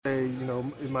Hey,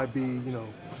 it might be,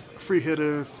 free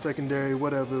hitter, secondary,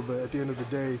 whatever, but at the end of the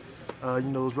day,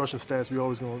 those rushing stats, we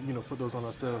always going to, put those on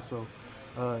ourselves. So,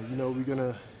 we're going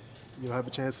to, have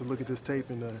a chance to look at this tape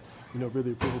and,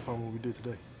 really improve upon what we did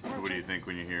today. What do you think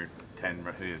when you hear 10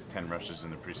 rushes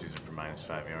in the preseason for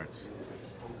 -5 yards?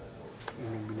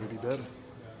 We need to be better,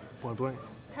 point blank.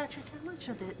 Patrick, how much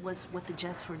of it was what the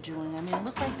Jets were doing? I mean, it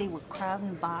looked like they were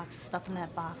crowding the box, stuffing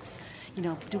that box,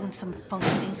 doing some funky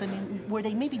things. I mean, were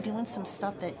they maybe doing some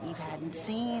stuff that you hadn't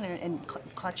seen and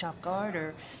caught you off guard,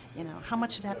 or, how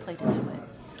much of that played into it?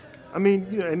 I mean,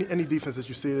 any defense that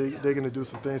you see, they're going to do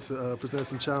some things to present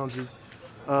some challenges.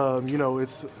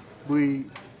 We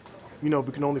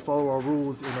can only follow our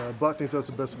rules and block things up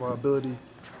to the best of our ability.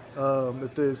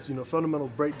 If there's, fundamental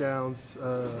breakdowns,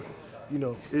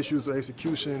 issues with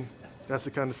execution, that's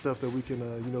the kind of stuff that we can,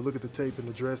 look at the tape and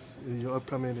address,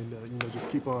 upcoming and, just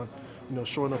keep on,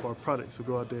 shoring up our product. So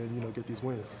go out there and, get these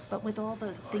wins. But with all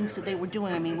the things that they were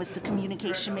doing, I mean, was the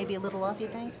communication maybe a little off, you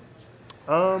think?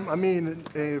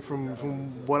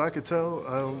 From what I could tell,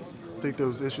 I don't think there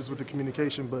was issues with the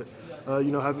communication, but, I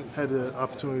haven't had the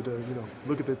opportunity to,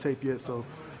 look at the tape yet. So,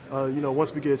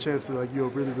 once we get a chance to,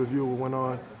 really review what went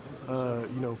on,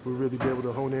 we'll really be able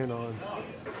to hone in on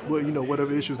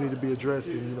whatever issues need to be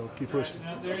addressed and, keep pushing.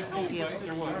 Thank you.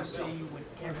 Want to see when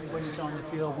everybody's on the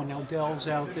field, when Odell's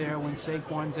out there, when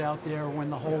Saquon's out there, when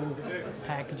the whole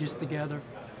package is together?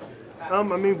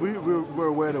 We're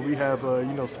aware that we have,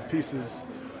 some pieces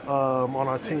on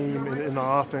our team and in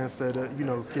our offense that,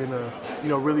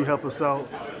 can, really help us out.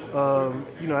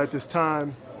 At this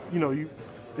time,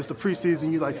 it's the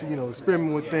preseason. You like to,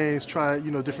 experiment with things, try,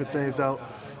 different things out.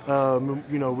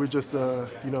 We're just,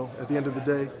 at the end of the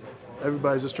day,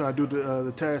 everybody's just trying to do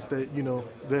the task that,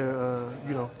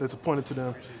 they're, that's appointed to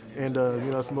them. And,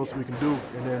 that's the most we can do.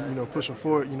 And then, pushing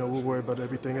forward, we'll worry about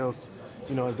everything else,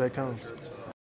 as that comes.